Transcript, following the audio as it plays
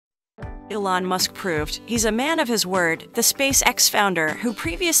Elon Musk proved he's a man of his word. The SpaceX founder, who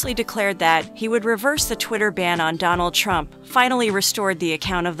previously declared that he would reverse the Twitter ban on Donald Trump, finally restored the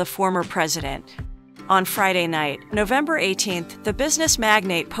account of the former president. On Friday night, November 18th, the business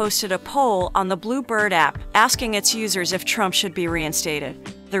magnate posted a poll on the Bluebird app asking its users if Trump should be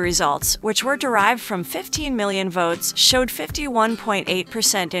reinstated. The results, which were derived from 15 million votes, showed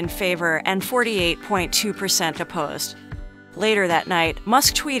 51.8% in favor and 48.2% opposed. Later that night,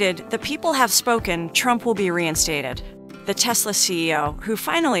 Musk tweeted, "The people have spoken, Trump will be reinstated." The Tesla CEO, who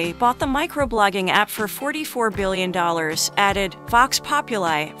finally bought the microblogging app for $44 billion, added, "Vox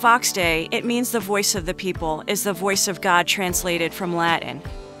Populi, Vox Dei, it means the voice of the people, is the voice of God translated from Latin."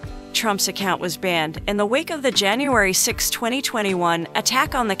 Trump's account was banned in the wake of the January 6, 2021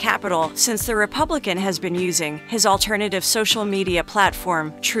 attack on the Capitol, since the Republican has been using his alternative social media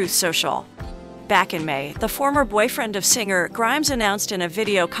platform, Truth Social. Back in May, the former boyfriend of singer Grimes announced in a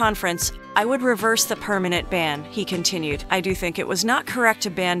video conference, "I would reverse the permanent ban," he continued. "I do think it was not correct to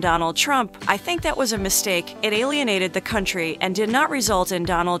ban Donald Trump. I think that was a mistake. It alienated the country and did not result in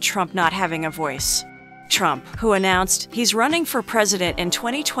Donald Trump not having a voice." Trump, who announced he's running for president in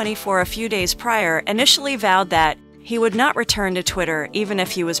 2024 a few days prior, initially vowed that he would not return to Twitter even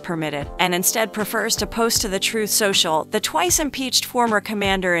if he was permitted, and instead prefers to post to the Truth Social. The twice-impeached former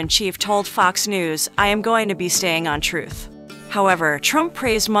commander-in-chief told Fox News, "I am going to be staying on Truth." However, Trump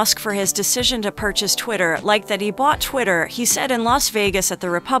praised Musk for his decision to purchase Twitter, like that he bought Twitter. He said in Las Vegas at the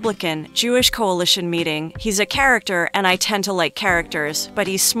Republican Jewish Coalition meeting, "He's a character and I tend to like characters, but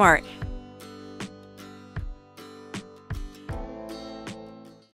he's smart.